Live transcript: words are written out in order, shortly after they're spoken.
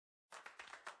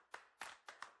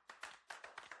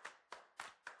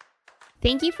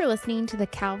Thank you for listening to the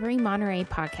Calvary Monterey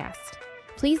podcast.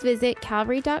 Please visit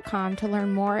calvary.com to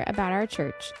learn more about our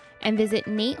church and visit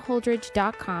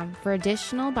nateholdridge.com for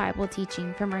additional Bible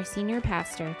teaching from our senior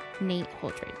pastor, Nate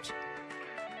Holdridge.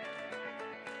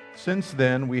 Since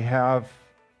then, we have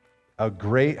a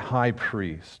great high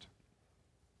priest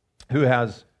who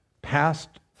has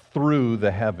passed through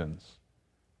the heavens,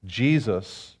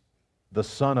 Jesus, the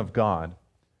Son of God.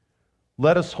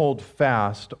 Let us hold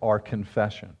fast our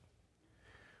confession.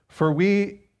 For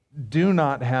we do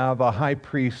not have a high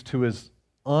priest who is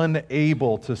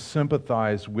unable to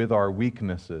sympathize with our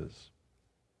weaknesses,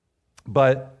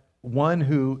 but one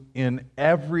who in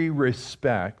every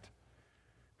respect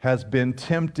has been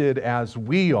tempted as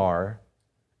we are,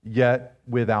 yet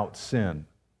without sin.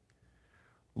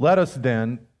 Let us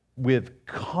then, with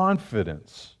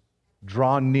confidence,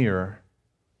 draw near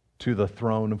to the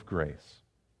throne of grace.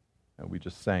 And we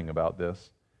just sang about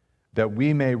this, that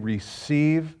we may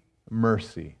receive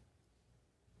mercy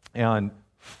and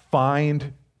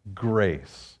find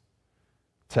grace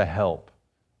to help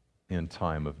in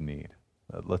time of need.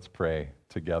 Let's pray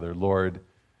together. Lord,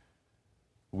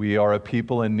 we are a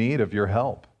people in need of your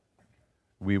help.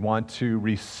 We want to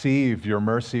receive your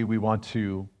mercy. We want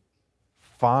to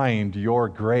find your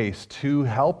grace to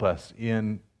help us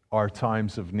in our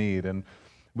times of need. And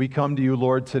we come to you,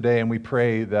 Lord, today, and we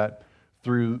pray that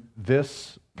through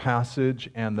this passage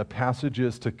and the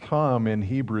passages to come in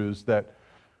Hebrews, that,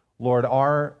 Lord,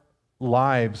 our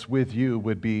lives with you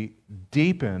would be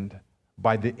deepened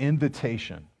by the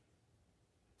invitation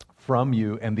from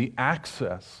you and the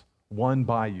access won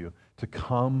by you to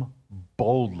come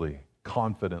boldly,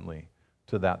 confidently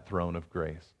to that throne of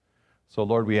grace. So,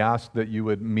 Lord, we ask that you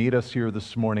would meet us here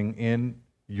this morning in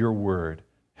your word.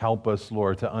 Help us,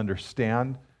 Lord, to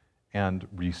understand and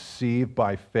receive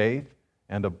by faith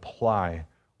and apply,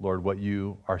 Lord, what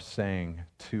you are saying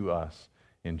to us.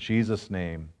 In Jesus'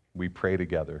 name, we pray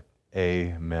together.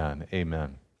 Amen.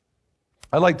 Amen.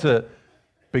 I'd like to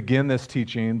begin this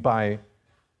teaching by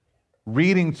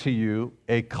reading to you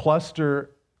a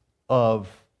cluster of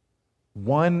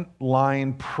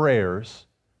one-line prayers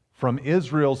from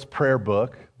Israel's prayer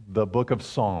book, the book of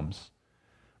Psalms,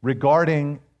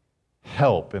 regarding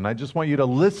help. And I just want you to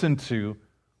listen to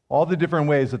all the different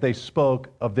ways that they spoke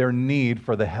of their need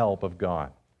for the help of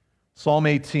God. Psalm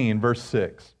 18, verse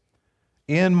 6.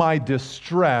 In my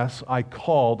distress, I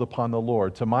called upon the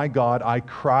Lord. To my God, I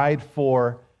cried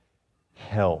for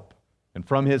help. And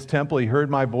from his temple, he heard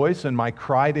my voice, and my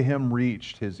cry to him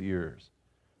reached his ears.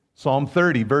 Psalm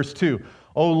 30, verse 2.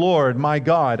 O Lord, my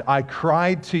God, I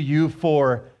cried to you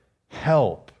for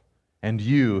help, and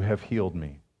you have healed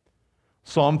me.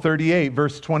 Psalm 38,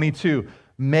 verse 22.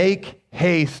 Make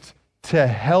haste to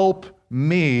help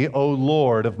me, O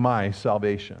Lord of my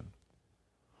salvation.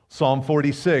 Psalm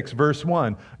 46, verse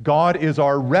 1. God is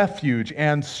our refuge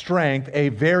and strength, a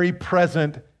very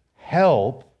present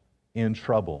help in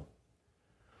trouble.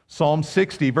 Psalm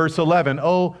 60, verse 11.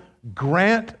 Oh,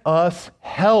 grant us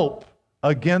help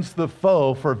against the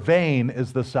foe, for vain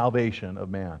is the salvation of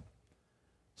man.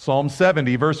 Psalm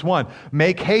 70, verse 1.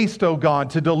 Make haste, O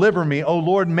God, to deliver me. O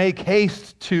Lord, make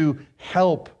haste to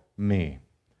help me.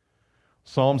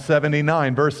 Psalm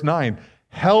 79, verse 9.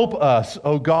 Help us,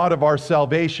 O God of our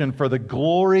salvation, for the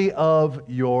glory of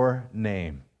your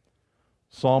name.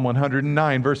 Psalm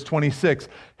 109, verse 26.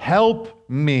 Help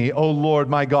me, O Lord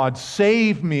my God.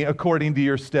 Save me according to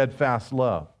your steadfast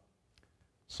love.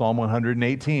 Psalm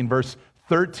 118, verse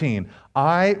 13.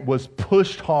 I was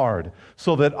pushed hard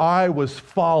so that I was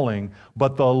falling,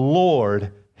 but the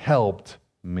Lord helped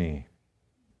me.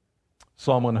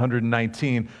 Psalm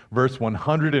 119, verse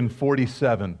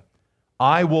 147.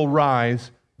 I will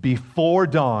rise before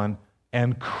dawn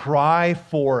and cry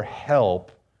for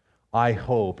help. I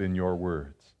hope in your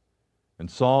words. And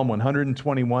Psalm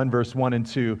 121, verse 1 and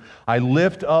 2. I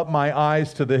lift up my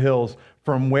eyes to the hills.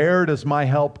 From where does my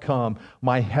help come?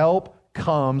 My help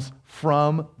comes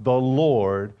from the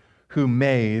Lord who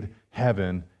made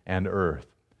heaven and earth.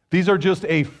 These are just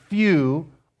a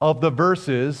few of the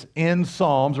verses in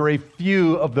Psalms, or a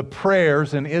few of the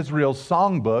prayers in Israel's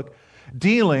songbook,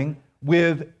 dealing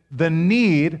with the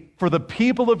need for the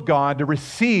people of God to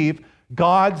receive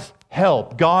God's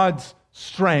help, God's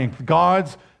strength,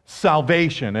 God's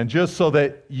salvation. And just so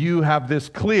that you have this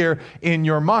clear in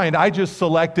your mind, I just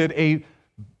selected a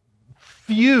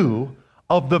few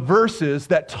of the verses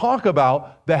that talk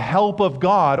about the help of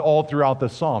God all throughout the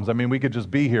Psalms. I mean, we could just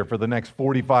be here for the next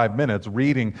 45 minutes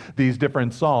reading these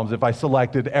different Psalms if I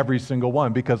selected every single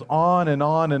one, because on and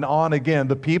on and on again,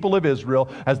 the people of Israel,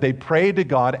 as they prayed to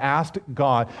God, asked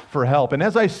God for help. And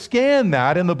as I scan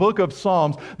that in the book of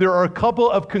Psalms, there are a couple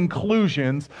of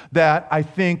conclusions that I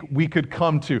think we could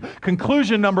come to.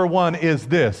 Conclusion number one is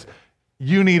this: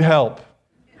 you need help.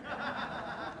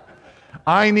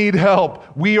 I need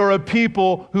help. We are a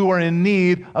people who are in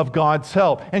need of God's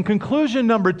help. And conclusion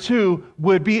number two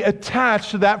would be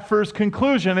attached to that first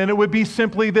conclusion, and it would be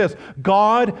simply this: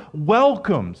 God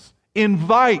welcomes,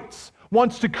 invites,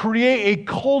 wants to create a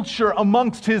culture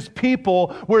amongst His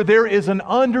people where there is an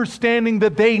understanding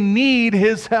that they need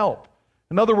His help.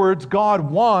 In other words,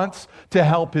 God wants to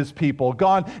help His people.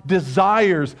 God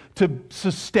desires to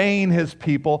sustain His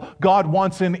people. God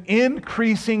wants an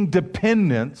increasing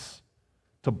dependence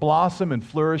to blossom and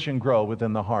flourish and grow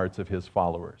within the hearts of His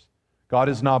followers. God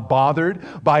is not bothered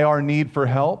by our need for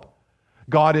help.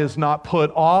 God is not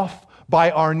put off by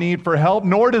our need for help,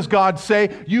 nor does God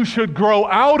say, you should grow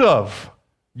out of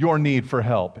your need for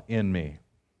help in me.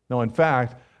 No, in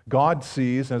fact, God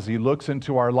sees, as He looks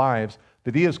into our lives,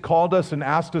 that He has called us and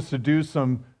asked us to do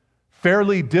some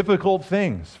fairly difficult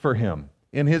things for Him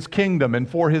in His kingdom and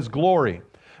for His glory.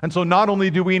 And so not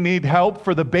only do we need help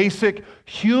for the basic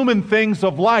human things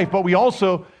of life, but we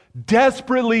also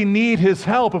desperately need His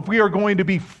help if we are going to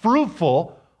be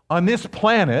fruitful on this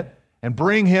planet and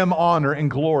bring Him honor and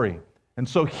glory. And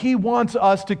so He wants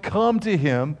us to come to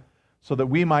Him so that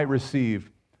we might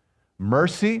receive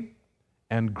mercy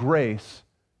and grace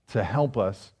to help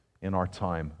us in our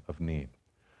time of need.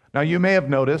 Now, you may have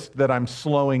noticed that I'm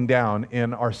slowing down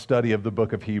in our study of the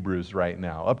book of Hebrews right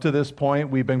now. Up to this point,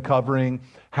 we've been covering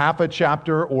half a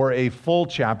chapter or a full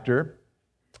chapter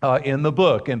in the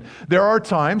book. And there are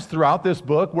times throughout this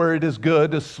book where it is good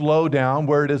to slow down,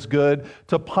 where it is good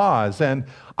to pause. And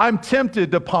I'm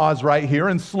tempted to pause right here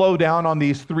and slow down on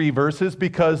these 3 verses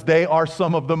because they are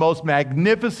some of the most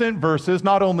magnificent verses,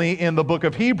 not only in the book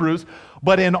of Hebrews,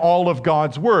 but in all of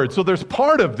God's Word. So there's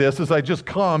part of this as I just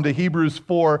come to Hebrews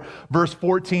 4, verse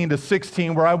 14 to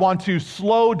 16, where I want to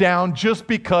slow down just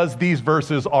because these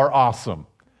verses are awesome.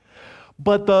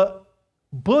 But the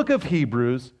book of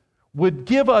Hebrews would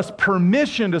give us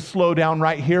permission to slow down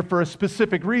right here for a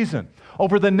specific reason.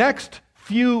 Over the next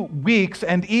few weeks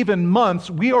and even months,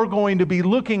 we are going to be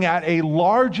looking at a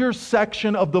larger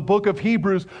section of the book of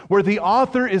Hebrews where the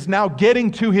author is now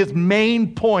getting to his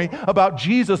main point about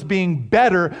Jesus being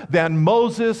better than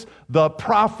Moses, the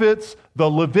prophets, the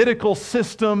Levitical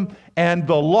system, and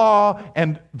the law,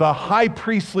 and the high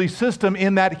priestly system,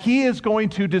 in that he is going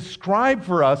to describe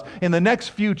for us in the next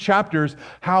few chapters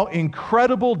how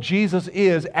incredible Jesus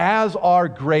is as our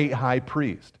great high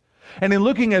priest. And in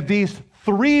looking at these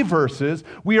 3 verses,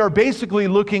 we are basically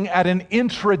looking at an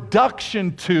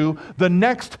introduction to the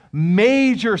next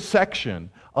major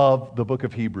section of the book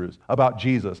of Hebrews about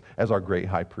Jesus as our great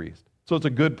high priest. So it's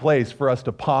a good place for us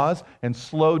to pause and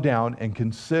slow down and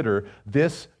consider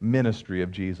this ministry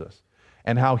of Jesus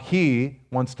and how He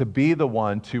wants to be the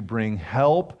one to bring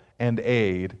help and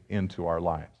aid into our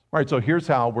lives. All right, so here's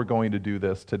how we're going to do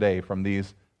this today from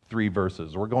these 3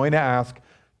 verses. We're going to ask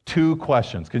 2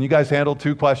 questions. Can you guys handle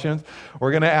 2 questions?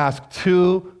 We're going to ask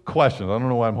 2 questions. I don't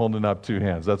know why I'm holding up 2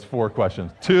 hands. That's 4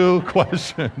 questions. 2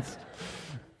 questions.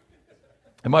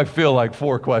 It might feel like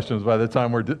 4 questions by the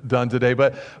time we're done today,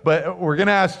 but we're going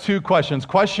to ask 2 questions.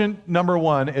 Question number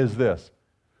 1 is this: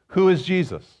 who is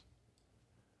Jesus?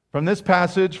 From this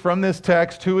passage, from this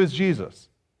text, who is Jesus?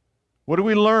 What do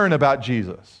we learn about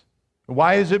Jesus?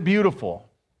 Why is it beautiful?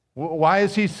 Why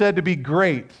is He said to be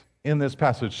great in this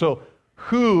passage? So,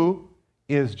 who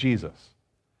is Jesus?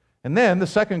 And then the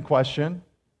second question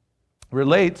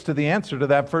relates to the answer to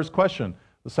that first question.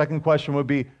 The second question would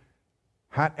be,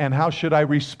 how should I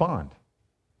respond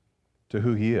to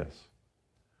who He is?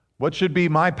 What should be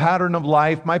my pattern of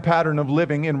life, my pattern of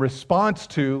living in response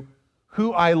to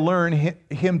who I learn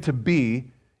Him to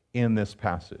be in this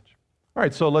passage? All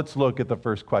right, so let's look at the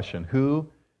first question. Who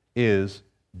is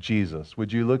Jesus?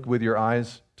 Would you look with your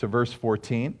eyes to verse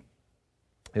 14?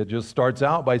 It just starts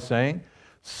out by saying,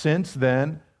 since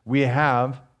then we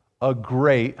have a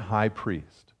great high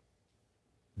priest,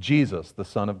 Jesus, the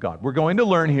Son of God. We're going to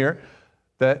learn here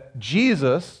that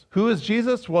Jesus, who is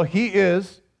Jesus? Well, He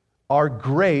is our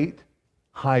great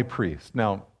high priest.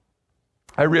 Now,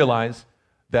 I realize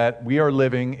that we are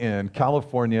living in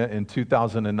California in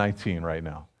 2019 right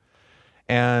now.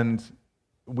 And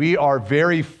we are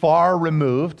very far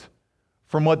removed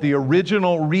from what the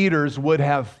original readers would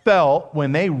have felt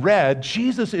when they read,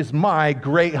 Jesus is my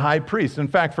great high priest. In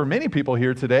fact, for many people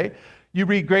here today, you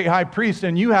read great high priest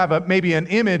and you have maybe an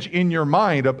image in your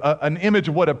mind, an image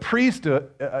of what a priest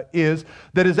is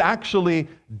that is actually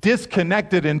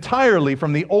disconnected entirely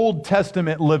from the Old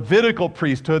Testament Levitical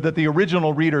priesthood that the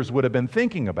original readers would have been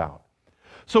thinking about.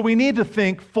 So we need to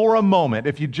think for a moment,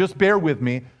 if you just bear with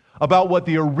me, about what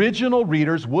the original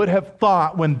readers would have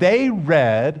thought when they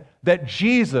read that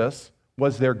Jesus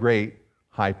was their great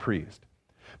high priest.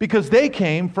 Because they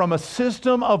came from a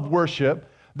system of worship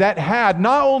that had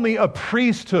not only a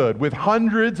priesthood with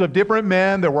hundreds of different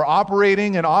men that were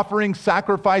operating and offering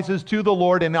sacrifices to the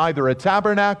Lord in either a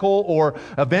tabernacle or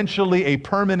eventually a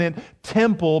permanent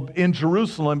temple in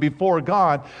Jerusalem before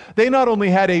God. They not only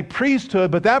had a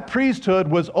priesthood, but that priesthood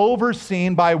was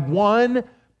overseen by one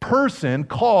person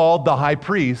called the high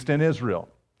priest in Israel.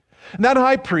 And that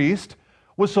high priest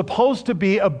was supposed to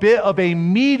be a bit of a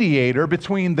mediator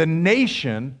between the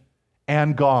nation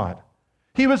and God.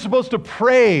 He was supposed to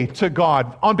pray to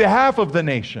God on behalf of the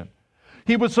nation.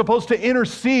 He was supposed to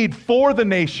intercede for the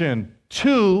nation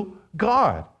to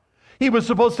God. He was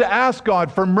supposed to ask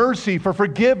God for mercy, for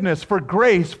forgiveness, for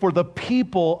grace for the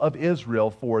people of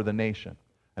Israel, for the nation.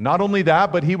 And not only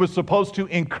that, but he was supposed to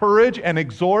encourage and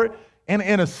exhort and,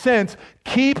 in a sense,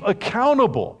 keep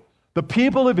accountable the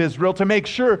people of Israel to make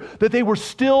sure that they were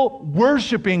still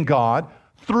worshiping God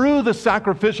through the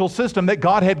sacrificial system that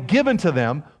God had given to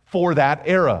them for that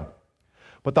era.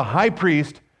 But the high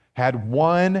priest had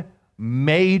one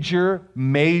major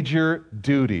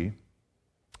duty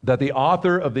that the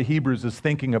author of the Hebrews is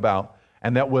thinking about,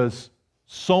 and that was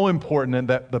so important and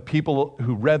that the people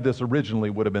who read this originally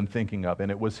would have been thinking of. And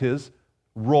it was his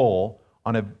role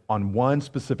on one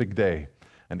specific day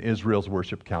in Israel's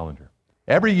worship calendar.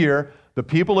 Every year, the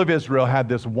people of Israel had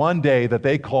this one day that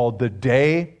they called the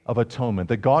Day of Atonement,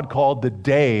 that God called the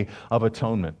Day of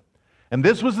Atonement. And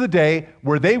this was the day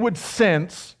where they would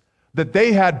sense that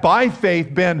they had, by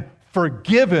faith, been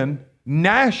forgiven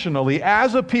nationally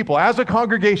as a people, as a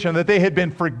congregation, that they had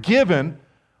been forgiven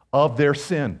of their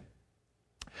sin.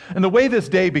 And the way this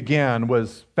day began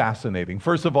was fascinating.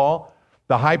 First of all,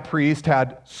 the high priest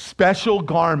had special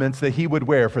garments that he would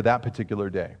wear for that particular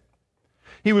day.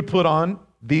 He would put on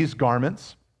these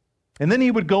garments, and then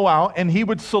he would go out and he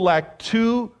would select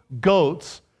 2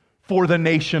 goats for the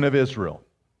nation of Israel.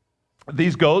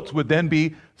 These goats would then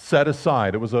be set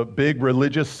aside. It was a big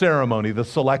religious ceremony, the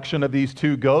selection of these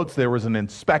 2 goats. There was an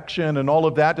inspection and all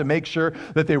of that to make sure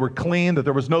that they were clean, that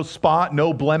there was no spot,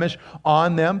 no blemish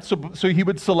on them. So he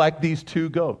would select these 2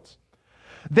 goats.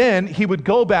 Then he would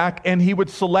go back and he would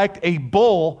select a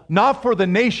bull, not for the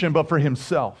nation, but for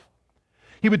himself.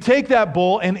 He would take that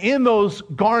bull, and in those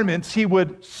garments, he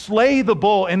would slay the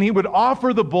bull, and he would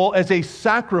offer the bull as a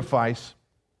sacrifice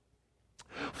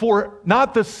for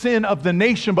not the sin of the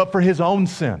nation, but for his own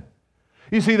sin.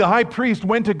 You see, the high priest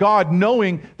went to God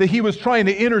knowing that he was trying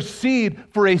to intercede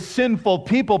for a sinful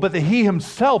people, but that he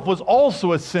himself was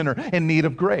also a sinner in need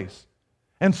of grace.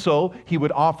 And so he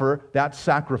would offer that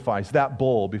sacrifice, that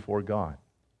bull, before God.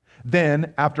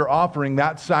 Then, after offering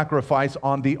that sacrifice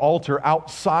on the altar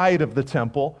outside of the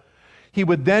temple, he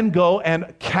would then go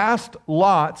and cast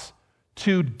lots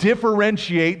to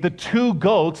differentiate the 2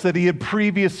 goats that he had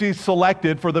previously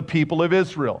selected for the people of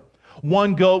Israel.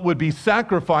 One goat would be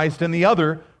sacrificed and the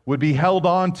other would be held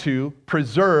on to,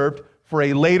 preserved for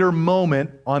a later moment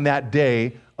on that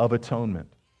Day of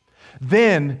Atonement.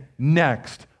 Then,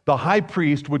 next, the high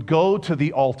priest would go to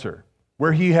the altar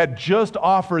where he had just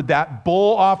offered that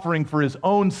bull offering for his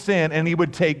own sin, and he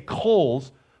would take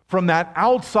coals from that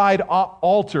outside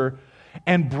altar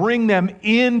and bring them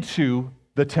into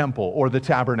the temple or the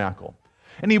tabernacle.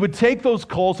 And he would take those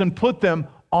coals and put them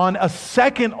on a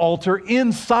second altar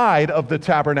inside of the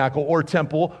tabernacle or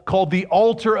temple called the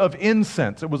altar of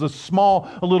incense. It was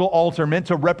a little altar meant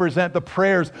to represent the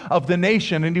prayers of the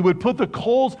nation. And he would put the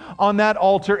coals on that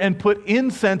altar and put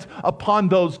incense upon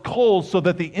those coals so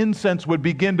that the incense would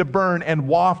begin to burn and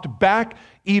waft back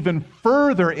even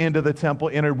further into the temple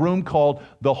in a room called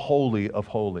the Holy of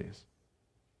Holies.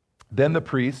 Then the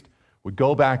priest would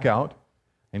go back out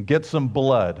and get some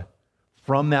blood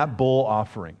from that bull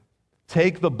offering.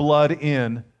 Take the blood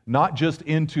in, not just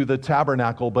into the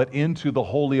tabernacle, but into the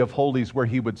Holy of Holies, where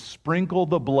he would sprinkle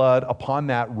the blood upon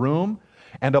that room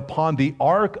and upon the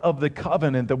Ark of the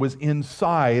Covenant that was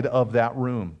inside of that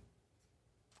room.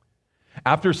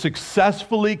 After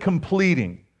successfully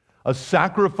completing a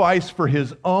sacrifice for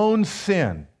his own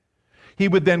sin, he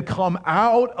would then come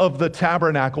out of the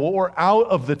tabernacle or out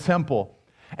of the temple,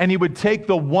 and he would take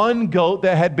the one goat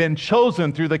that had been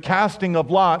chosen through the casting of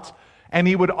lots, and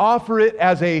he would offer it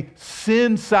as a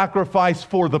sin sacrifice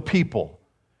for the people.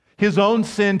 His own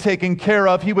sin taken care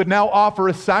of, he would now offer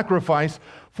a sacrifice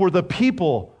for the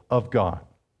people of God.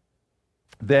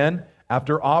 Then,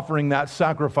 after offering that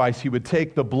sacrifice, he would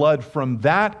take the blood from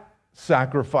that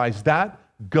sacrifice, that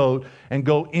goat, and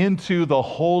go into the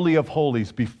Holy of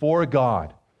Holies before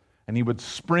God. And he would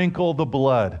sprinkle the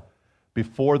blood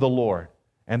before the Lord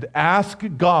and ask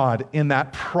God in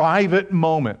that private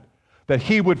moment that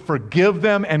he would forgive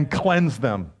them and cleanse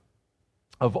them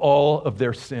of all of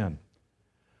their sin.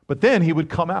 But then he would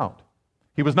come out.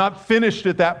 He was not finished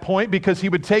at that point, because he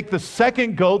would take the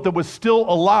second goat that was still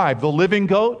alive, the living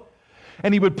goat,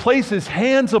 and he would place his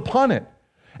hands upon it,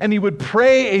 and he would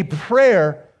pray a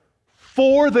prayer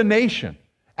for the nation,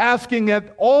 asking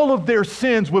that all of their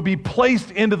sins would be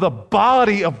placed into the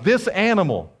body of this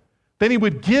animal. Then he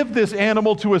would give this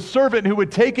animal to a servant who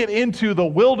would take it into the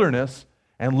wilderness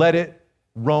and let it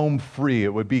roam free.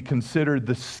 It would be considered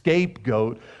the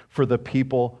scapegoat for the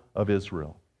people of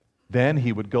Israel. Then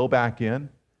he would go back in,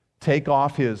 take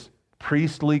off his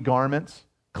priestly garments,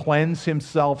 cleanse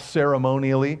himself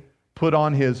ceremonially, put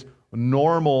on his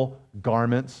normal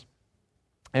garments,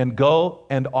 and go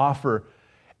and offer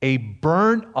a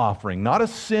burnt offering, not a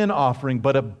sin offering,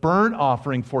 but a burnt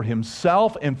offering for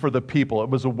himself and for the people. It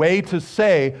was a way to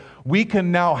say, we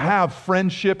can now have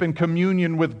friendship and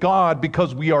communion with God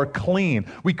because we are clean.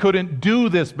 We couldn't do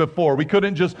this before. We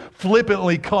couldn't just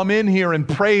flippantly come in here and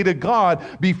pray to God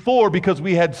before because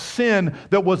we had sin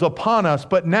that was upon us.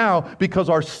 But now, because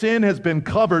our sin has been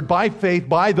covered by faith,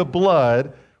 by the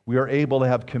blood, we are able to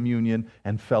have communion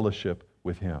and fellowship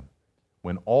with him.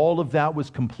 When all of that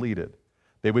was completed,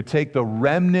 they would take the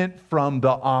remnant from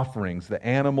the offerings, the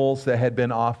animals that had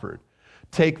been offered,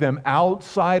 take them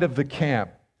outside of the camp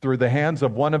through the hands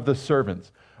of one of the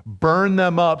servants, burn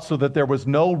them up so that there was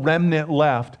no remnant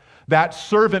left. That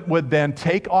servant would then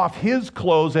take off his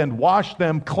clothes and wash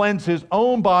them, cleanse his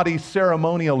own body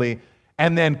ceremonially,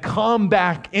 and then come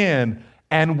back in.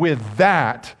 And with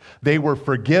that, they were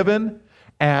forgiven,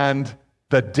 and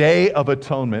the Day of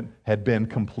Atonement had been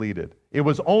completed. It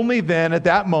was only then, at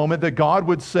that moment, that God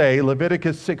would say,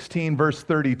 Leviticus 16, verse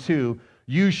 32,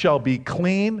 "You shall be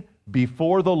clean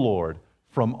before the Lord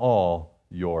from all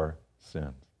your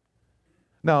sins."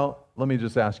 Now, let me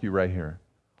just ask you right here.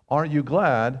 Aren't you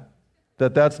glad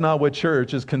that that's not what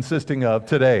church is consisting of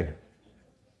today?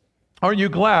 Aren't you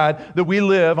glad that we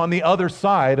live on the other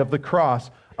side of the cross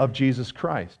of Jesus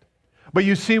Christ? But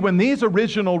you see, when these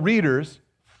original readers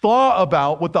thought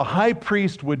about what the high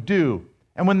priest would do,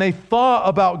 and when they thought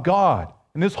about God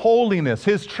and his holiness,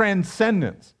 his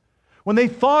transcendence, when they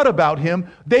thought about him,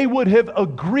 they would have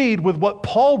agreed with what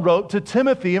Paul wrote to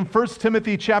Timothy in 1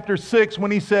 Timothy chapter 6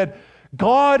 when he said,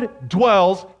 God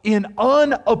dwells in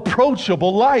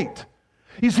unapproachable light.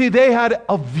 You see, they had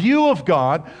a view of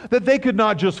God that they could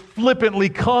not just flippantly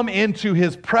come into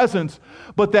his presence,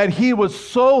 but that he was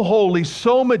so holy,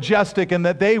 so majestic, and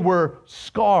that they were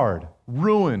scarred,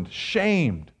 ruined,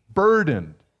 shamed,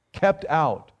 burdened, kept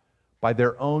out by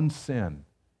their own sin,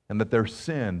 and that their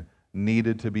sin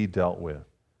needed to be dealt with.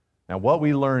 Now, what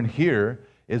we learn here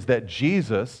is that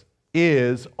Jesus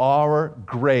is our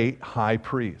great high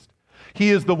priest.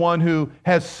 He is the one who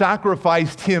has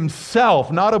sacrificed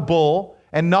himself, not a bull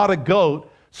and not a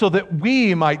goat, so that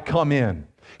we might come in.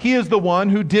 He is the one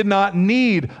who did not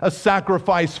need a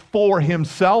sacrifice for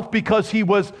himself because he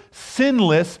was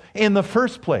sinless in the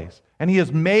first place. And he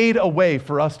has made a way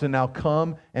for us to now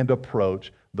come and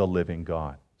approach the living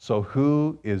God. So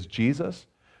who is Jesus?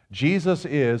 Jesus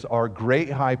is our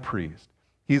great high priest.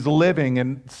 He's living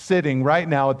and sitting right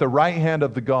now at the right hand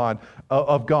of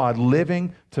God,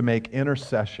 living to make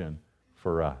intercession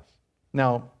for us.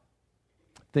 Now,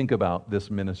 think about this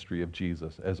ministry of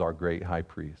Jesus as our great high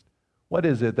priest. What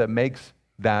is it that makes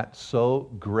that so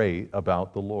great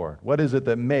about the Lord? What is it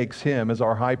that makes him as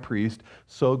our high priest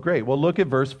so great? Well, look at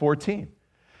verse 14.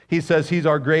 He says he's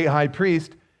our great high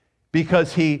priest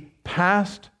because he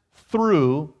passed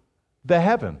through the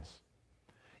heavens.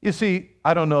 You see,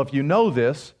 I don't know if you know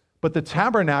this, but the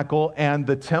tabernacle and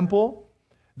the temple,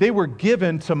 they were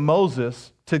given to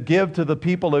Moses to give to the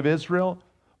people of Israel,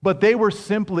 but they were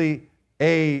simply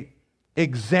an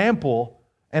example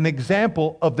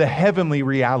of the heavenly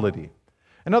reality.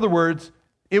 In other words,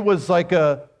 it was like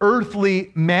an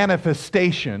earthly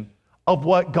manifestation of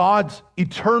what God's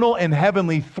eternal and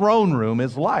heavenly throne room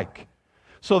is like.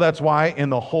 So that's why in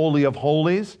the Holy of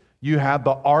Holies, You had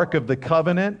the Ark of the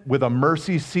Covenant with a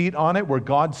mercy seat on it where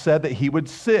God said that he would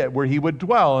sit, where he would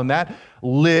dwell. And that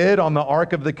lid on the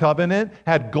Ark of the Covenant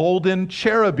had golden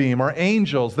cherubim or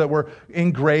angels that were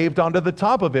engraved onto the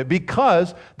top of it,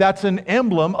 because that's an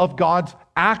emblem of God's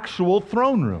actual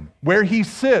throne room, where he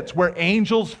sits, where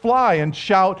angels fly and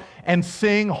shout and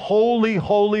sing, "Holy,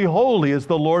 holy, holy is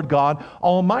the Lord God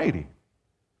Almighty."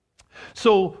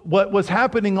 So what was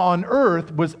happening on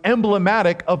earth was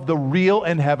emblematic of the real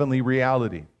and heavenly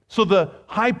reality. So the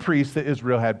high priest that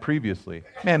Israel had previously,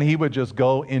 man, he would just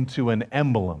go into an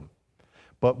emblem.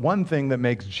 But one thing that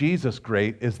makes Jesus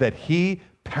great is that he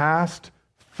passed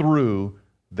through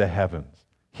the heavens.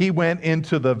 He went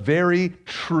into the very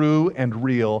true and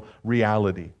real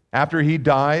reality. After he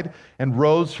died and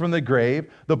rose from the grave,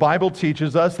 the Bible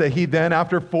teaches us that he then,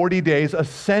 after 40 days,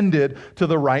 ascended to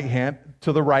the right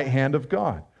hand of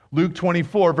God. Luke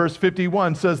 24, verse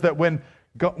 51 says that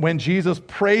when Jesus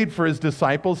prayed for his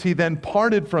disciples, he then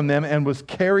parted from them and was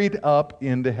carried up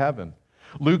into heaven.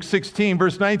 Luke 16,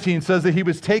 verse 19 says that he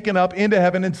was taken up into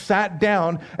heaven and sat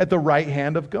down at the right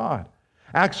hand of God.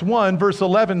 Acts 1, verse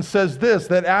 11 says this,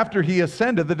 that after he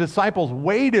ascended, the disciples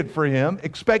waited for him,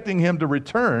 expecting him to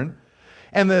return.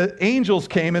 And the angels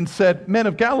came and said, "Men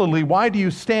of Galilee, why do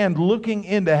you stand looking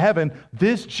into heaven?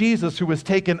 This Jesus who was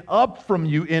taken up from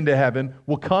you into heaven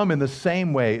will come in the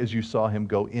same way as you saw him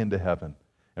go into heaven."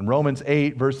 And Romans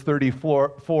 8, verse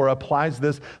 34 applies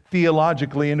this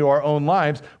theologically into our own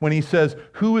lives when he says,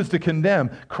 "Who is to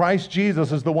condemn? Christ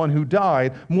Jesus is the one who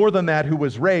died, more than that, who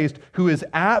was raised, who is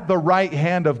at the right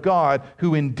hand of God,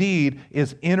 who indeed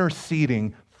is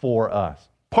interceding for us."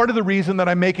 Part of the reason that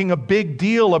I'm making a big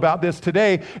deal about this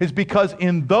today is because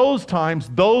in those times,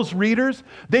 those readers,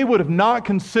 they would have not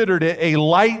considered it a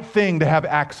light thing to have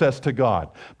access to God.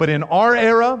 But in our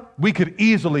era, we could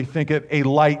easily think it a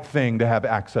light thing to have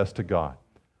access to God.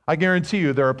 I guarantee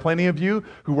you there are plenty of you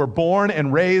who were born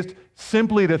and raised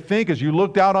simply to think, as you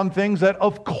looked out on things, that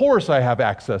of course I have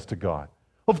access to God.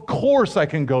 Of course I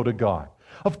can go to God.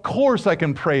 Of course I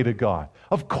can pray to God.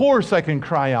 Of course I can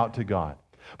cry out to God.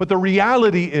 But the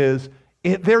reality is,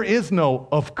 there is no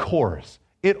of course.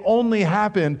 It only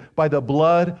happened by the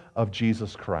blood of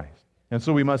Jesus Christ. And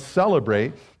so we must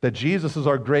celebrate that Jesus is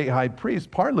our great high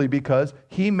priest, partly because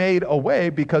he made a way,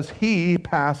 because he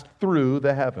passed through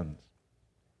the heavens.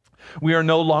 We are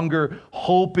no longer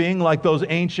hoping, like those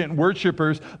ancient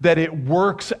worshipers, that it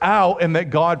works out and that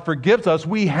God forgives us.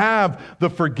 We have the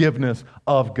forgiveness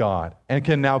of God and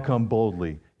can now come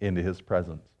boldly into his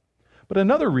presence. But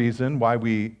another reason why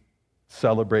we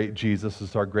celebrate Jesus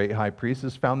as our great high priest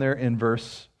is found there in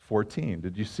verse 14.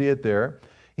 Did you see it there?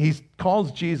 He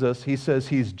calls Jesus, he says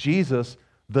he's Jesus,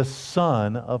 the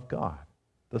Son of God.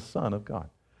 The Son of God.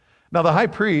 Now the high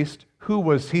priest, who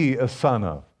was he a son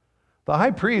of? The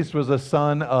high priest was a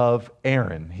son of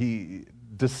Aaron. He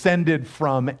descended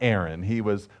from Aaron. He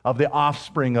was of the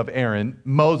offspring of Aaron,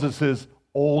 Moses'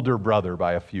 older brother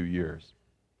by a few years.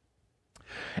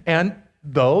 And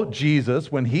though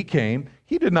Jesus, when he came,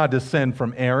 he did not descend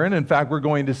from Aaron. In fact, we're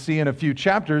going to see in a few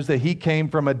chapters that he came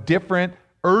from a different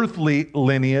earthly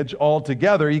lineage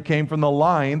altogether. He came from the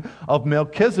line of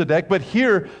Melchizedek. But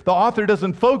here, the author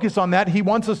doesn't focus on that. He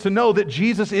wants us to know that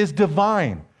Jesus is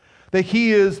divine, that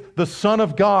he is the Son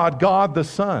of God, God the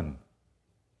Son.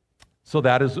 So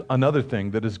that is another thing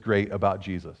that is great about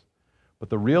Jesus. But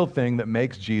the real thing that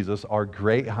makes Jesus our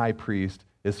great high priest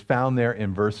is found there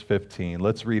in verse 15.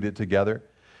 Let's read it together.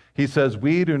 He says,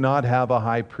 "We do not have a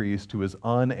high priest who is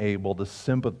unable to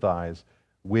sympathize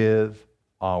with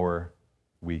our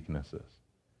weaknesses."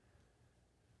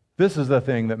 This is the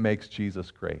thing that makes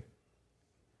Jesus great.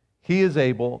 He is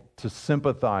able to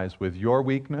sympathize with your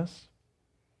weakness.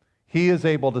 He is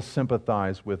able to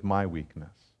sympathize with my weakness.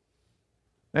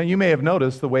 Now, you may have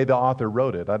noticed the way the author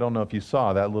wrote it. I don't know if you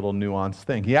saw that little nuanced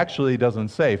thing. He actually doesn't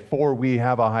say, "For we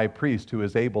have a high priest who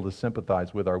is able to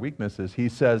sympathize with our weaknesses." He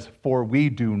says, "For we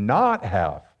do not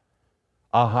have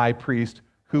a high priest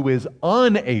who is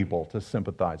unable to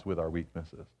sympathize with our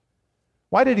weaknesses."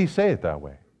 Why did he say it that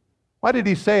way? Why did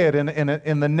he say it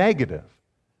in the negative?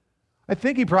 I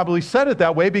think he probably said it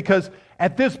that way because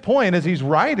at this point, as he's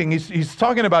writing, he's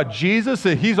talking about Jesus,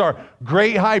 that he's our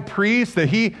great high priest, that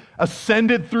he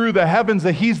ascended through the heavens,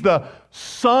 that he's the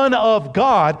Son of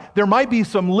God. There might be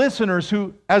some listeners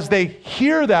who, as they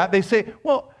hear that, they say,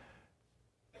 "Well,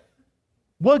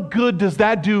 what good does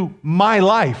that do my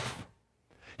life?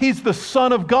 He's the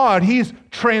Son of God. He's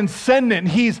transcendent.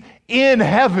 He's in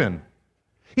heaven.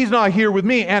 He's not here with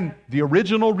me. And the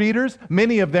original readers,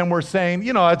 many of them were saying,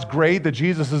 it's great that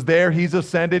Jesus is there. He's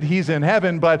ascended. He's in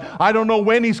heaven. But I don't know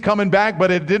when he's coming back,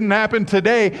 but it didn't happen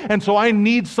today. And so I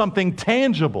need something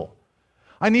tangible.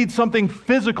 I need something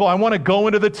physical. I want to go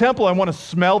into the temple. I want to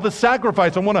smell the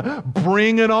sacrifice. I want to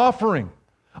bring an offering.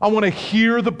 I want to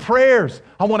hear the prayers.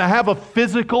 I want to have a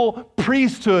physical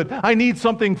priesthood. I need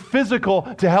something physical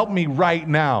to help me right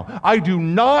now. I do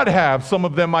not have, some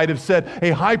of them might have said,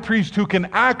 a high priest who can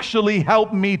actually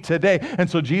help me today. And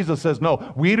so Jesus says,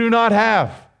 no, we do not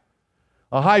have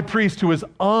a high priest who is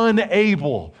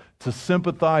unable to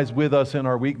sympathize with us in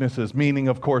our weaknesses, meaning,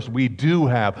 of course, we do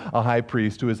have a high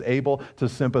priest who is able to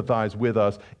sympathize with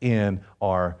us in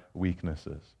our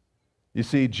weaknesses. You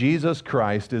see, Jesus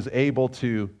Christ is able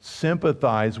to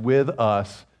sympathize with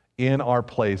us in our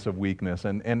place of weakness.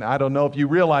 And I don't know if you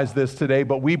realize this today,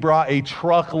 but we brought a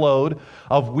truckload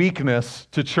of weakness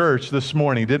to church this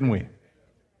morning, didn't we?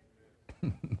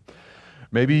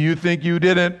 Maybe you think you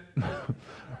didn't,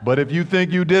 but if you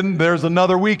think you didn't, there's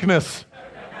another weakness.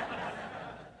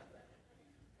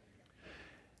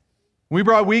 We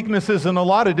brought weaknesses in a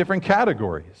lot of different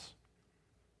categories.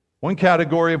 One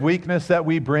category of weakness that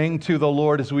we bring to the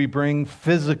Lord is we bring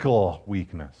physical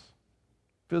weakness.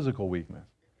 Physical weakness.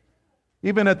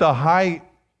 Even at the height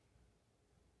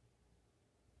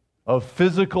of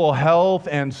physical health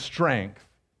and strength,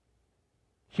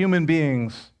 human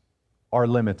beings are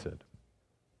limited.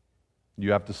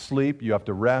 You have to sleep, you have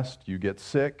to rest, you get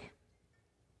sick.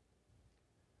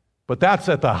 But that's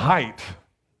at the height.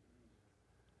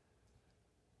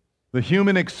 The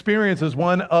human experience is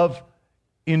one of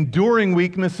enduring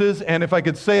weaknesses, and if I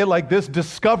could say it like this,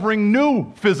 discovering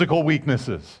new physical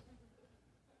weaknesses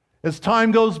as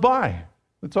time goes by.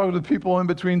 I'm talking to people in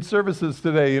between services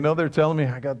today. They're telling me,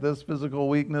 I got this physical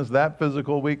weakness, that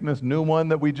physical weakness, new one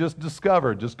that we just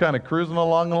discovered, just kind of cruising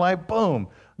along the life, boom,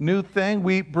 new thing.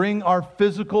 We bring our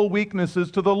physical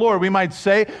weaknesses to the Lord. We might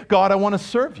say, God, I want to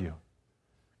serve you.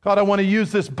 God, I want to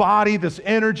use this body, this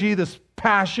energy, this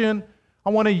passion. I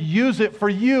want to use it for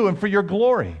you and for your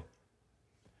glory.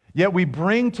 Yet we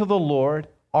bring to the Lord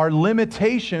our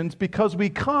limitations because we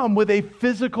come with a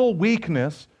physical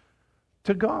weakness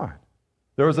to God.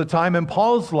 There was a time in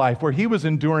Paul's life where he was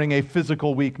enduring a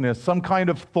physical weakness, some kind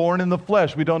of thorn in the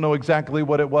flesh. We don't know exactly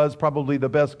what it was. Probably the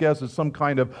best guess is some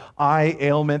kind of eye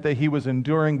ailment that he was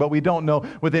enduring, but we don't know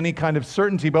with any kind of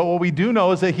certainty. But what we do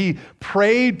know is that he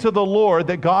prayed to the Lord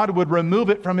that God would remove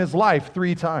it from his life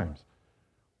 3 times.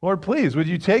 Lord, please, would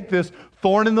you take this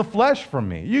thorn in the flesh from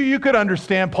me? You could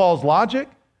understand Paul's logic.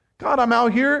 God, I'm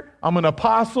out here. I'm an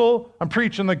apostle. I'm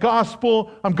preaching the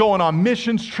gospel. I'm going on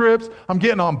missions trips. I'm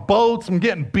getting on boats. I'm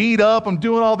getting beat up. I'm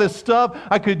doing all this stuff.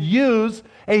 I could use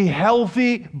a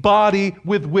healthy body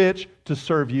with which to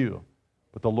serve you.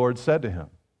 But the Lord said to him,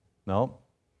 no,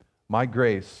 my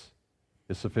grace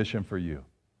is sufficient for you.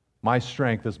 My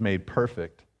strength is made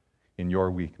perfect in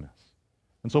your weakness.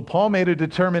 And so Paul made a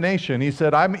determination. He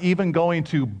said, I'm even going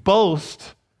to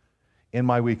boast in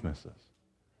my weaknesses.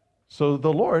 So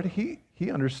the Lord, He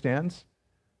understands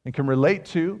and can relate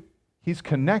to, He's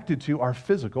connected to our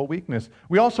physical weakness.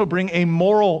 We also bring a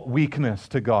moral weakness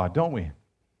to God, don't we?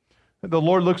 The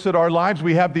Lord looks at our lives.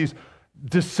 We have these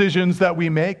decisions that we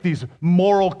make, these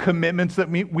moral commitments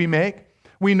that we make.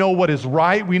 We know what is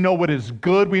right. We know what is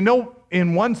good. We know,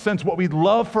 in one sense, what we'd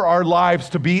love for our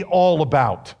lives to be all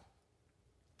about.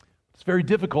 It's very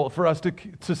difficult for us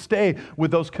to stay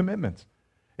with those commitments.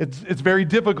 It's very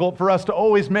difficult for us to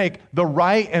always make the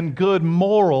right and good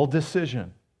moral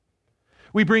decision.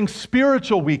 We bring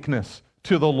spiritual weakness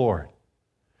to the Lord.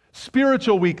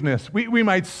 Spiritual weakness. We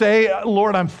might say,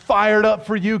 Lord, I'm fired up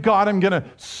for you. God, I'm going to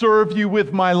serve you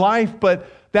with my life. But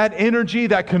that energy,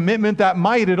 that commitment, that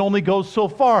might, it only goes so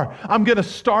far. I'm going to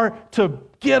start to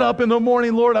get up in the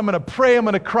morning, Lord. I'm going to pray. I'm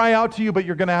going to cry out to you. But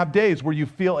you're going to have days where you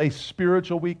feel a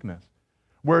spiritual weakness.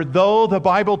 Where though the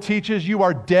Bible teaches you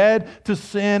are dead to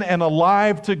sin and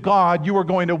alive to God, you are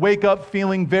going to wake up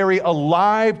feeling very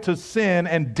alive to sin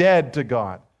and dead to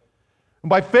God.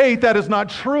 And by faith, that is not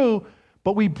true,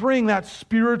 but we bring that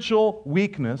spiritual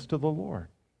weakness to the Lord.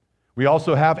 We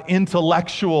also have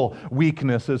intellectual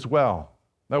weakness as well.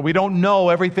 That we don't know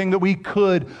everything that we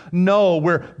could know.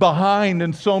 We're behind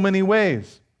in so many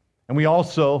ways. And we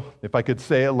also, if I could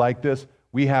say it like this,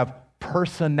 we have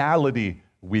personality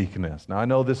weakness. Now, I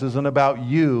know this isn't about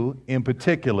you in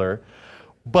particular,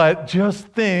 but just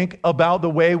think about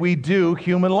the way we do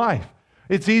human life.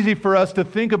 It's easy for us to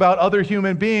think about other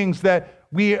human beings that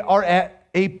we are at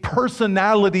a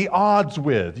personality odds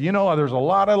with. There's a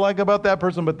lot I like about that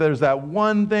person, but there's that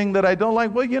one thing that I don't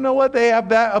like. Well, you know what? They have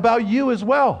that about you as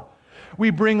well. We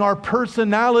bring our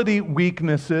personality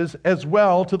weaknesses as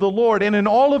well to the Lord. And in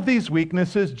all of these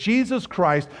weaknesses, Jesus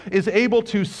Christ is able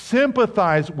to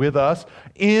sympathize with us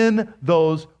in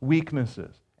those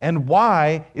weaknesses. And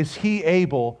why is he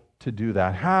able to do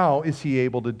that? How is he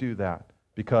able to do that?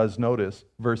 Because notice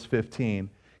verse 15,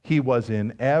 he was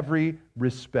in every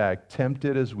respect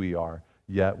tempted as we are,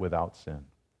 yet without sin.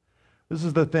 This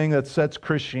is the thing that sets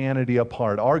Christianity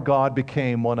apart. Our God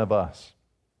became one of us.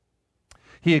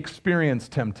 He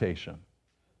experienced temptation.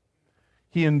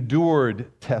 He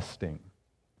endured testing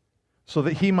so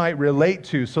that he might relate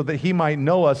to, so that he might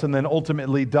know us and then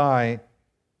ultimately die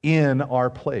in our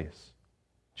place.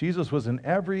 Jesus was in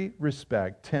every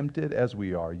respect tempted as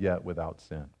we are, yet without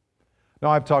sin. Now,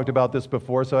 I've talked about this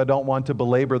before, so I don't want to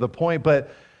belabor the point,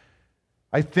 but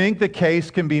I think the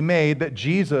case can be made that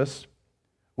Jesus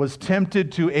was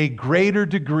tempted to a greater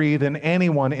degree than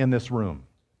anyone in this room.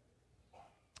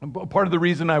 Part of the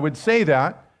reason I would say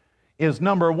that is,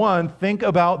 number one, think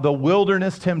about the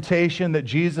wilderness temptation that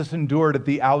Jesus endured at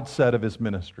the outset of his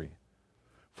ministry.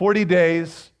 40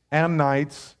 days and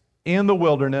nights in the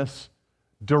wilderness,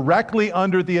 directly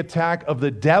under the attack of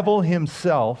the devil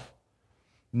himself,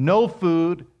 no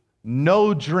food,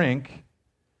 no drink,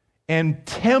 and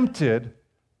tempted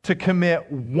to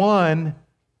commit one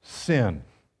sin.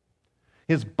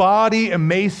 His body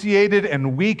emaciated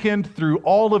and weakened through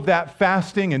all of that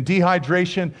fasting and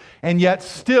dehydration, and yet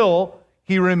still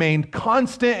he remained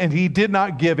constant and he did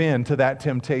not give in to that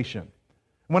temptation.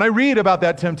 When I read about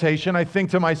that temptation, I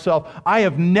think to myself, I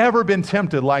have never been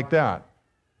tempted like that.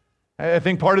 I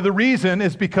think part of the reason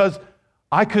is because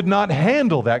I could not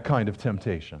handle that kind of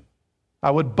temptation.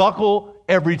 I would buckle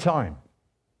every time.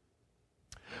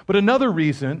 But another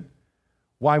reason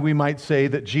why we might say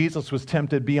that Jesus was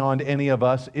tempted beyond any of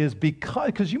us is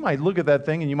because you might look at that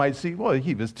thing and you might see, well,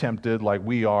 he was tempted like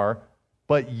we are,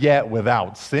 but yet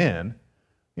without sin.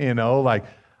 You know, like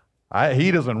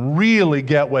he doesn't really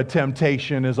get what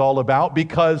temptation is all about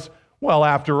because, well,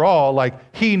 after all,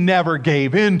 like he never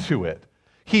gave into it.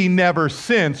 He never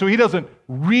sinned, so he doesn't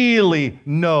really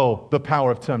know the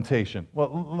power of temptation.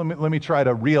 Well, let me try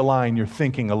to realign your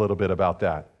thinking a little bit about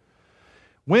that.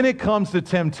 When it comes to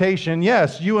temptation,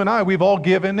 yes, you and I, we've all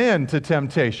given in to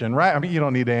temptation, right? I mean, you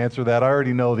don't need to answer that. I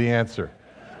already know the answer.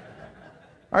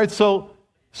 All right, so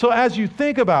as you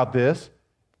think about this,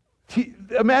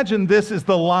 imagine this is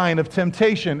the line of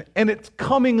temptation, and it's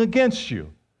coming against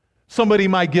you. Somebody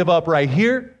might give up right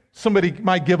here. Somebody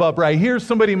might give up right here.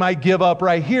 Somebody might give up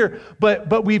right here.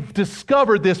 But we've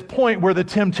discovered this point where the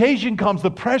temptation comes, the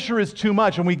pressure is too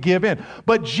much, and we give in.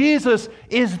 But Jesus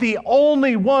is the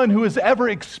only one who has ever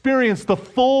experienced the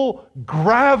full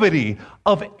gravity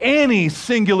of any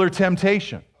singular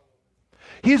temptation.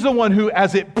 He's the one who,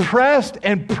 as it pressed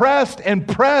and pressed and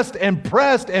pressed and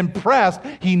pressed and pressed,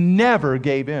 he never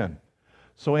gave in.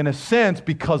 So in a sense,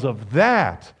 because of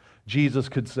that, Jesus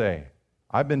could say,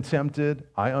 I've been tempted,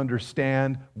 I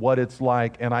understand what it's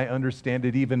like, and I understand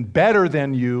it even better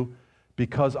than you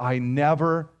because I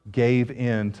never gave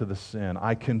in to the sin.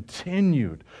 I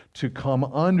continued to come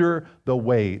under the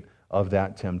weight of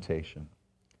that temptation.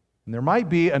 And there might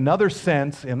be another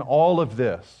sense in all of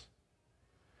this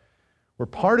where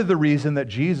part of the reason that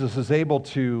Jesus is able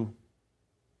to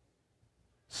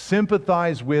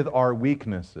sympathize with our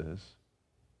weaknesses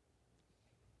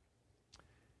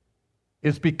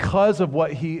is because of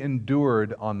what he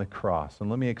endured on the cross.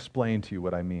 And let me explain to you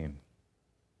what I mean.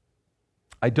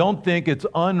 I don't think it's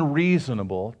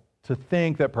unreasonable to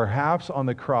think that perhaps on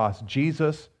the cross,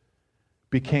 Jesus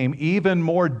became even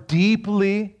more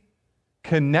deeply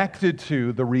connected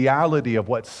to the reality of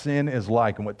what sin is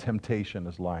like and what temptation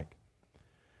is like.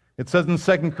 It says in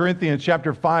 2 Corinthians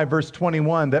chapter 5, verse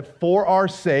 21, that for our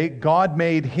sake, God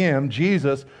made him,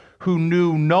 Jesus, who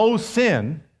knew no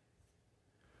sin,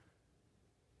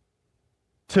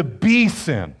 to be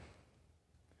sin,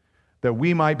 that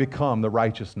we might become the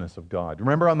righteousness of God.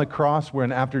 Remember on the cross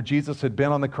when after Jesus had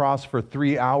been on the cross for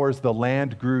 3 hours, the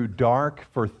land grew dark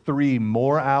for 3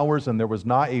 more hours, and there was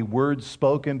not a word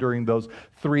spoken during those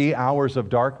 3 hours of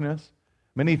darkness?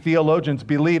 Many theologians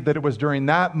believe that it was during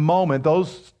that moment,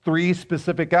 those 3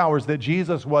 specific hours, that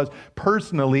Jesus was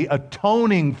personally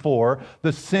atoning for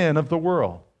the sin of the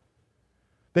world.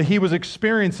 That he was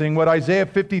experiencing what Isaiah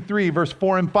 53 verse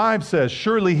 4 and 5 says,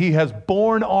 surely he has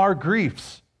borne our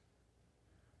griefs.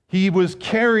 He was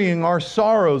carrying our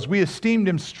sorrows. We esteemed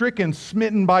him stricken,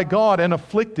 smitten by God, and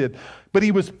afflicted. But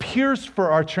he was pierced for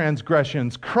our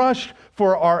transgressions, crushed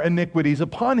for our iniquities.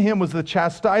 Upon him was the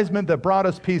chastisement that brought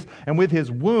us peace, and with his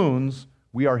wounds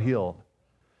we are healed.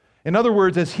 In other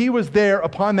words, as he was there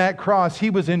upon that cross, he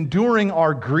was enduring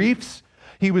our griefs.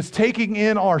 He was taking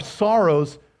in our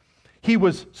sorrows. He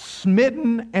was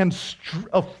smitten and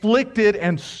afflicted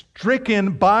and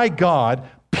stricken by God,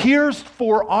 pierced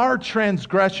for our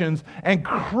transgressions, and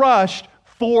crushed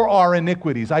for our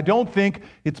iniquities. I don't think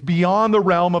it's beyond the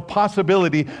realm of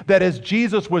possibility that as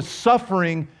Jesus was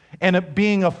suffering and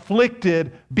being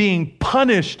afflicted, being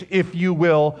punished, if you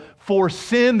will, for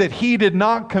sin that he did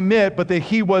not commit, but that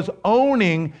he was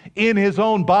owning in his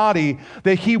own body,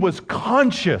 that he was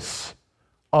conscious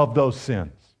of those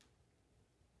sins.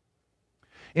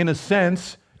 In a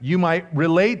sense, you might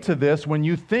relate to this when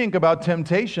you think about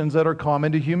temptations that are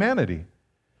common to humanity.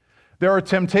 There are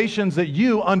temptations that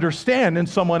you understand in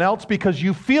someone else because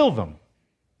you feel them.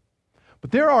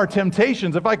 But there are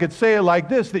temptations, if I could say it like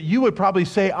this, that you would probably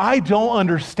say, I don't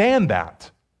understand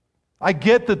that. I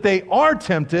get that they are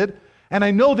tempted, and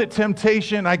I know that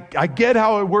temptation, I get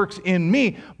how it works in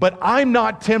me, but I'm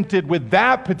not tempted with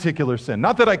that particular sin.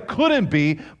 Not that I couldn't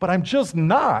be, but I'm just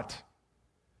not.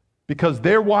 Because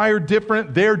they're wired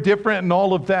different, they're different, and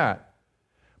all of that.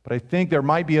 But I think there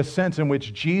might be a sense in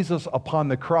which Jesus upon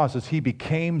the cross, as he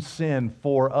became sin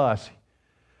for us,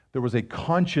 there was a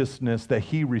consciousness that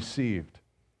he received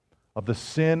of the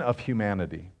sin of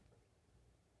humanity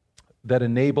that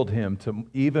enabled him to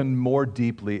even more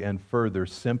deeply and further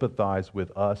sympathize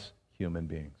with us human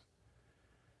beings.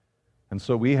 And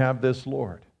so we have this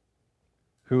Lord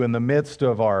who, in the midst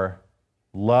of our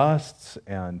lusts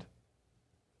and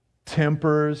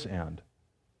tempers and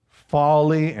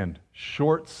folly and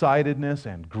short-sightedness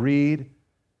and greed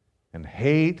and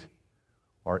hate,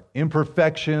 our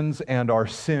imperfections and our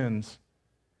sins,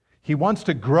 he wants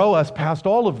to grow us past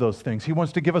all of those things. He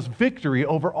wants to give us victory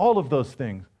over all of those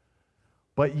things.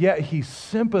 But yet he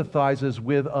sympathizes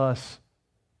with us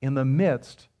in the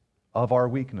midst of our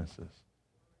weaknesses.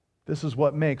 This is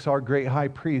what makes our great high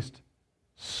priest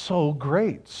so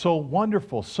great, so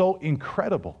wonderful, so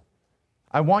incredible.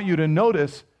 I want you to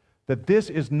notice that this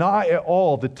is not at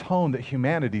all the tone that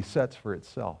humanity sets for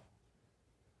itself.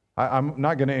 I'm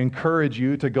not going to encourage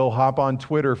you to go hop on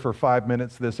Twitter for 5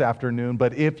 minutes this afternoon,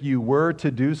 but if you were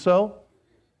to do so,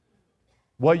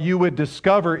 what you would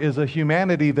discover is a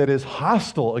humanity that is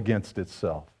hostile against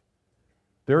itself.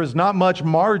 There is not much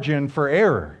margin for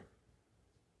error.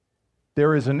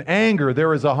 There is an anger,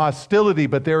 there is a hostility,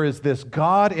 but there is this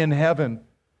God in heaven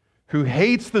who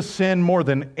hates the sin more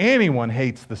than anyone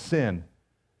hates the sin,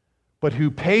 but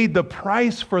who paid the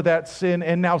price for that sin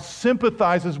and now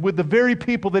sympathizes with the very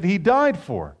people that he died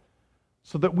for,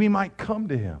 so that we might come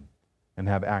to him and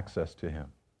have access to him.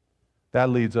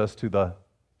 That leads us to the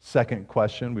second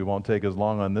question. We won't take as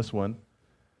long on this one.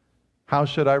 How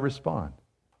should I respond?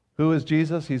 Who is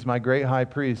Jesus? He's my great high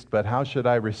priest, but how should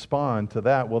I respond to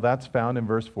that? Well, that's found in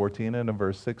verse 14 and in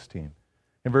verse 16.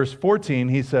 In verse 14,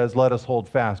 he says, let us hold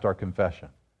fast our confession.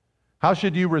 How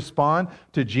should you respond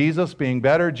to Jesus being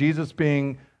better, Jesus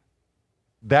being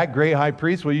that great high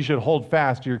priest? Well, you should hold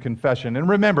fast to your confession. And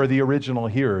remember, the original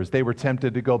hearers, they were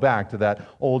tempted to go back to that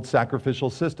old sacrificial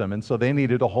system. And so they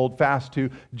needed to hold fast to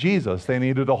Jesus. They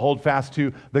needed to hold fast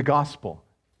to the gospel.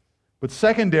 But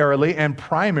secondarily and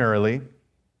primarily,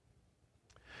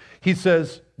 he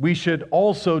says we should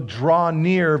also draw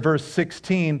near, verse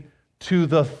 16, to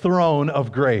the throne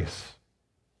of grace.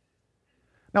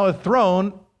 Now, a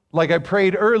throne, like I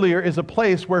prayed earlier, is a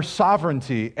place where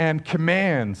sovereignty and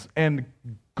commands and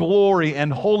glory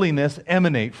and holiness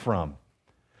emanate from.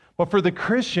 But for the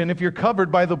Christian, if you're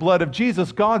covered by the blood of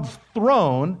Jesus, God's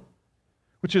throne,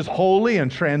 which is holy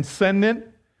and transcendent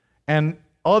and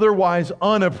otherwise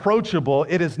unapproachable,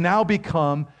 it has now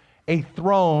become a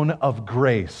throne of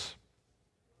grace.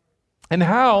 And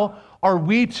how are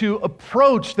we to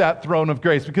approach that throne of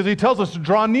grace? Because he tells us to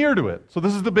draw near to it. So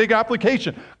this is the big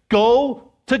application.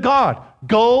 Go to God.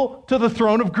 Go to the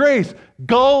throne of grace.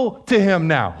 Go to him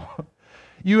now.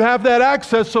 You have that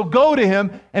access, so go to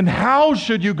him. And how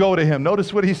should you go to him?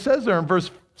 Notice what he says there in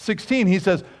verse 16. He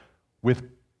says, with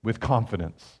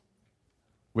confidence.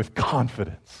 With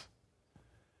confidence.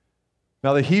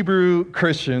 Now, the Hebrew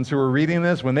Christians who were reading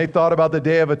this, when they thought about the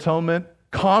Day of Atonement,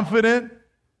 confident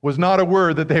was not a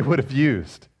word that they would have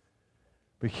used.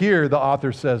 But here the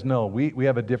author says, no, we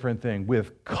have a different thing.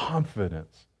 With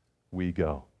confidence we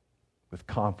go. With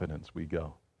confidence we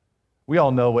go. We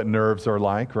all know what nerves are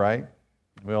like, right?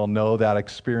 We all know that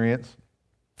experience.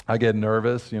 I get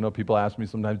nervous. People ask me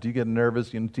sometimes, do you get nervous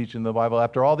teaching the Bible?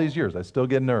 After all these years, I still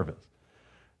get nervous.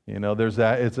 You know, there's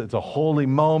that, it's a holy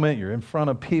moment. You're in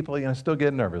front of people. You know, I still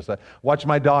get nervous. I watched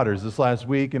my daughters this last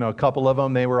week. You know, a couple of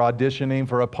them, they were auditioning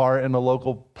for a part in a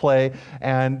local play,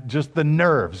 and just the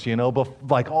nerves, you know,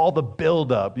 like all the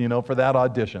buildup, you know, for that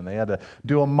audition. They had to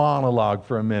do a monologue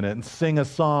for a minute and sing a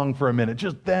song for a minute.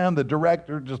 Just them, the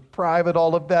director, just private,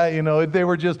 all of that, you know. They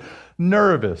were just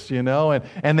nervous, you know,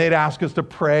 and they'd ask us to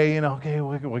pray, you know, okay,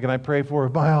 what can I pray for?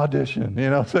 My audition, you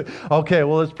know. So, okay,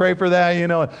 well, let's pray for that, you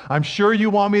know. I'm sure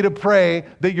you want me to pray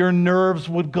that your nerves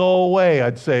would go away,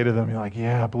 I'd say to them. You're like,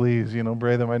 yeah, please, you know,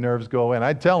 pray that my nerves go away. And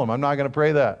I'd tell them, I'm not going to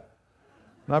pray that.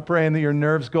 I'm not praying that your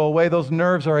nerves go away. Those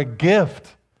nerves are a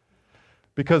gift,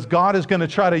 because God is going to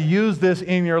try to use this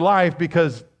in your life,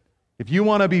 because if you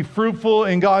want to be fruitful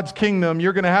in God's kingdom,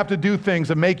 you're going to have to do things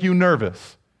that make you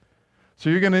nervous. So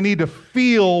you're going to need to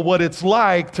feel what it's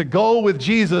like to go with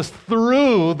Jesus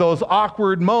through those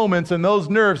awkward moments and those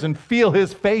nerves and feel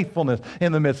His faithfulness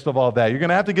in the midst of all that. You're going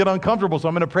to have to get uncomfortable, so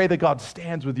I'm going to pray that God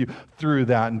stands with you through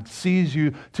that and sees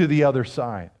you to the other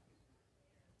side.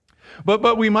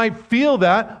 But we might feel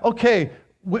that, okay,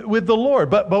 with the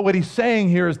Lord. But what He's saying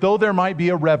here is, though there might be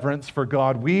a reverence for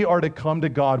God, we are to come to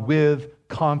God with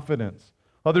confidence.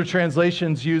 Other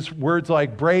translations use words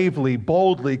like bravely,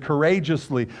 boldly,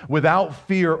 courageously, without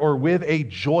fear, or with a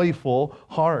joyful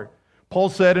heart. Paul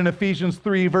said in Ephesians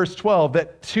 3, verse 12,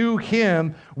 that to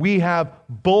Him we have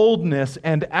boldness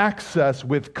and access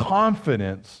with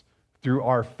confidence through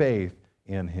our faith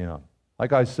in Him.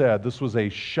 Like I said, this was a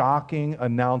shocking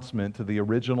announcement to the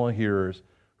original hearers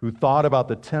who thought about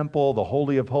the temple, the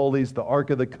Holy of Holies, the Ark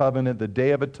of the Covenant, the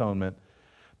Day of Atonement,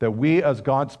 that we as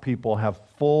God's people have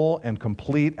full and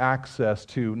complete access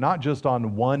to, not just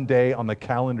on one day on the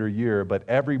calendar year, but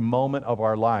every moment of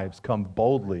our lives, come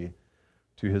boldly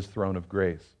to His throne of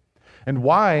grace. And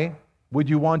why would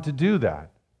you want to do that?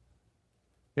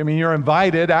 I mean, you're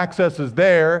invited, access is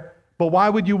there, but why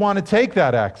would you want to take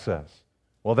that access?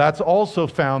 Well, that's also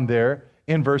found there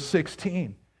in verse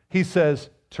 16. He says,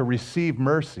 to receive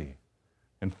mercy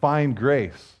and find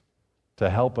grace to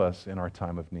help us in our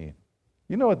time of need.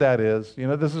 You know what that is? You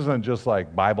know, this isn't just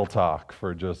like Bible talk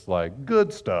for just like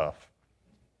good stuff.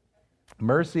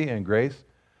 Mercy and grace,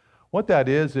 what that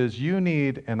is you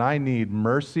need and I need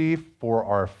mercy for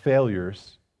our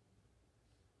failures,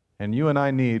 and you and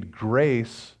I need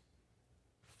grace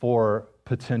for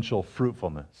potential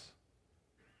fruitfulness.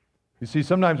 You see,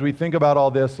 sometimes we think about all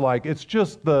this like it's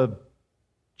just the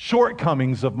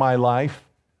shortcomings of my life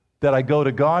that I go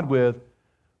to God with,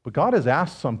 but God has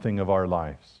asked something of our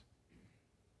lives.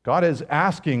 God is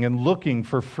asking and looking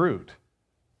for fruit.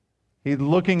 He's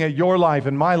looking at your life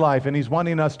and my life, and He's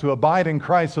wanting us to abide in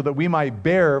Christ so that we might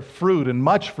bear fruit, and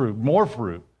much fruit, more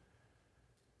fruit.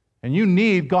 And you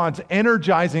need God's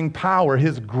energizing power,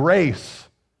 His grace,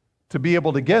 to be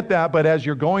able to get that. But as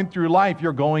you're going through life,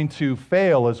 you're going to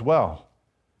fail as well.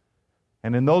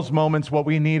 And in those moments, what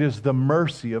we need is the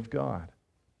mercy of God.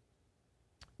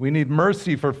 We need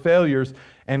mercy for failures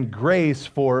and grace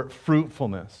for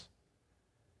fruitfulness.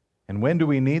 And when do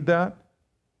we need that?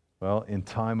 Well, in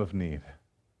time of need.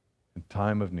 In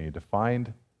time of need, to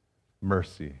find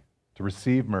mercy, to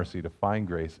receive mercy, to find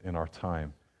grace in our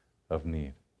time of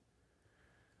need.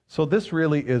 So this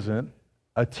really isn't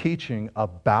a teaching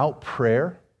about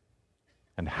prayer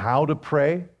and how to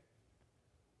pray,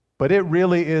 but it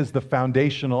really is the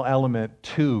foundational element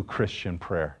to Christian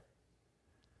prayer.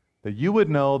 That you would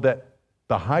know that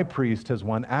the high priest has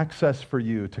won access for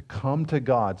you to come to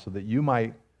God so that you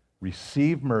might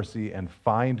receive mercy and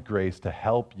find grace to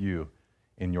help you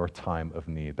in your time of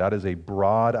need. That is a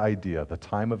broad idea. The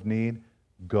time of need,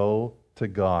 go to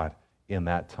God in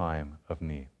that time of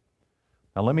need.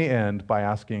 Now let me end by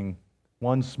asking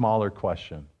one smaller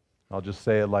question. I'll just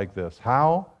say it like this.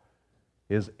 How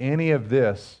is any of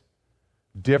this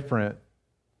different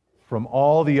from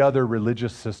all the other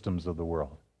religious systems of the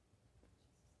world?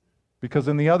 Because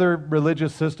in the other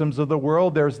religious systems of the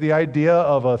world, there's the idea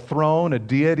of a throne, a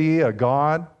deity, a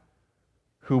God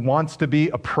who wants to be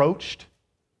approached,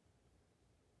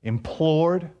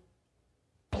 implored,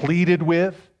 pleaded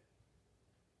with,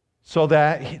 so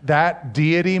that that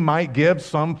deity might give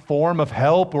some form of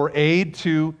help or aid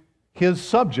to His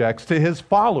subjects, to His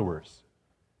followers.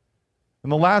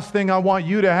 And the last thing I want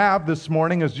you to have this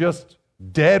morning is just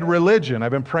dead religion.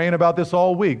 I've been praying about this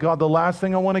all week. God, the last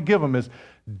thing I want to give them is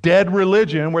dead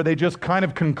religion where they just kind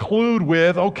of conclude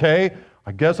with, okay,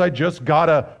 I guess I just got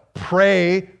to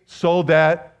pray so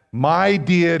that my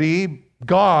deity,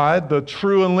 God, the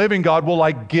true and living God, will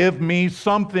like give me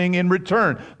something in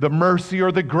return, the mercy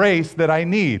or the grace that I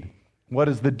need. What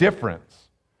is the difference?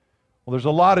 Well, there's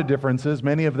a lot of differences.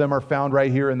 Many of them are found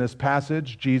right here in this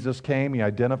passage. Jesus came, he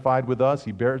identified with us,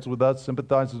 he bears with us,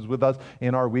 sympathizes with us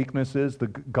in our weaknesses.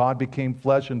 God became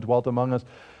flesh and dwelt among us.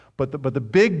 But the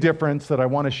big difference that I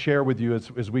want to share with you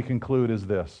as we conclude is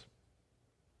this.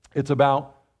 It's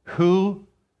about who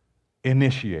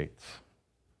initiates.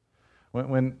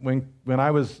 When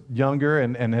I was younger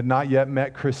and had not yet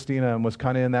met Christina and was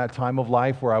kind of in that time of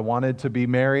life where I wanted to be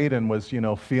married and was,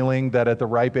 feeling that at the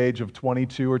ripe age of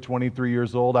 22 or 23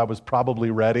 years old, I was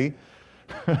probably ready.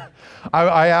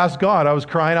 I asked God, I was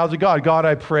crying out to God,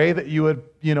 I pray that you would,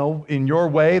 in your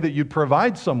way, that you'd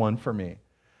provide someone for me.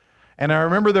 And I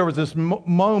remember there was this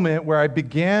moment where I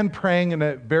began praying in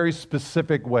a very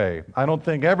specific way. I don't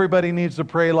think everybody needs to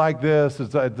pray like this.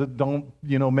 Don't,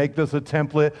 make this a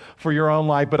template for your own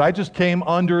life. But I just came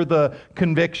under the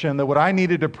conviction that what I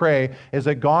needed to pray is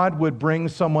that God would bring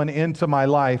someone into my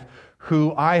life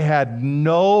who I had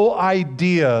no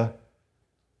idea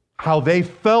how they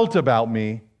felt about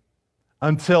me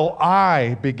until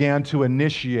I began to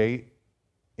initiate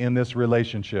in this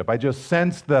relationship. I just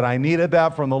sensed that I needed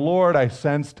that from the Lord. I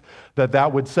sensed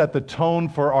that would set the tone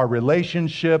for our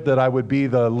relationship, that I would be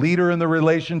the leader in the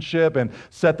relationship and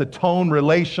set the tone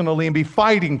relationally and be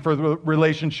fighting for the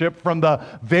relationship from the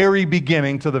very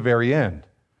beginning to the very end.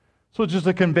 So it's just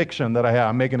a conviction that I have.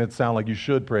 I'm making it sound like you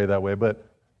should pray that way, but,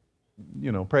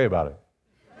 pray about it.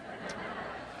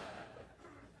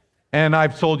 And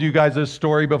I've told you guys this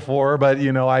story before, but,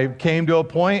 I came to a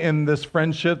point in this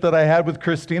friendship that I had with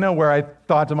Christina where I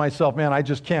thought to myself, man, I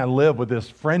just can't live with this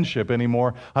friendship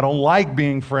anymore. I don't like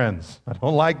being friends. I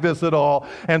don't like this at all.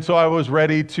 And so I was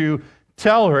ready to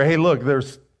tell her, hey, look,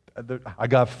 I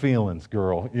got feelings,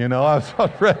 girl. I was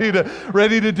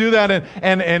ready to do that.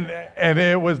 And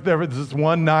there was this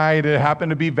one night, it happened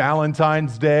to be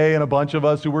Valentine's Day, and a bunch of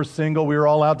us who were single, we were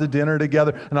all out to dinner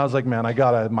together. And I was like, man,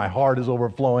 my heart is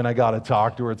overflowing. I got to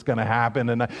talk to her. It's going to happen.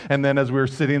 And then as we were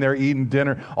sitting there eating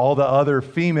dinner, all the other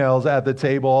females at the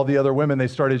table, all the other women, they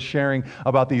started sharing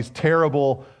about these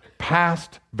terrible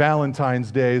past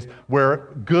Valentine's Days where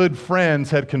good friends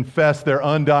had confessed their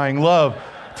undying love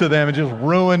to them and just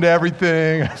ruined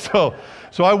everything. So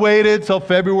I waited till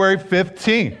February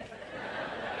 15th.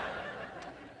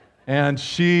 And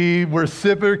she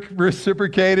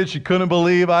reciprocated. She couldn't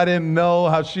believe I didn't know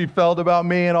how she felt about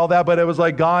me and all that, but it was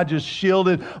like God just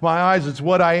shielded my eyes. It's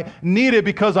what I needed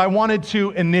because I wanted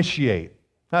to initiate.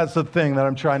 That's the thing that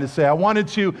I'm trying to say. I wanted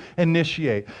to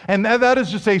initiate. And that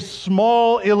is just a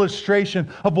small illustration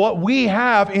of what we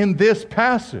have in this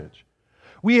passage.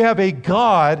 We have a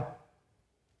God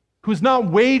who's not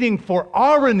waiting for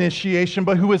our initiation,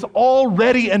 but who has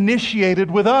already initiated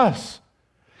with us.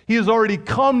 He has already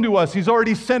come to us. He's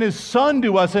already sent His Son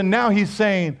to us, and now He's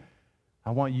saying,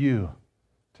 I want you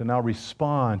to now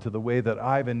respond to the way that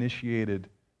I've initiated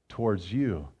towards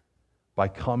you by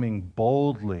coming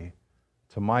boldly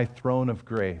to my throne of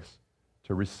grace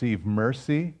to receive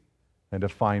mercy and to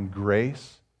find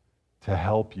grace to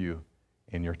help you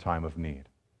in your time of need.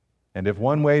 And if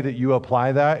one way that you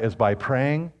apply that is by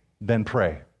praying, then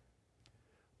pray.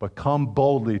 But come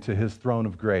boldly to His throne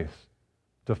of grace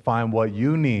to find what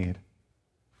you need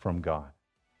from God.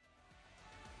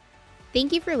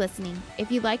 Thank you for listening.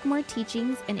 If you'd like more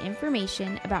teachings and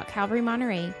information about Calvary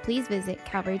Monterey, please visit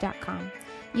calvary.com.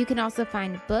 You can also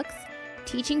find books,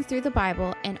 teachings through the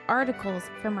Bible, and articles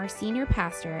from our senior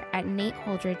pastor at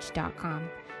nateholdridge.com.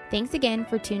 Thanks again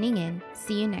for tuning in.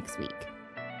 See you next week.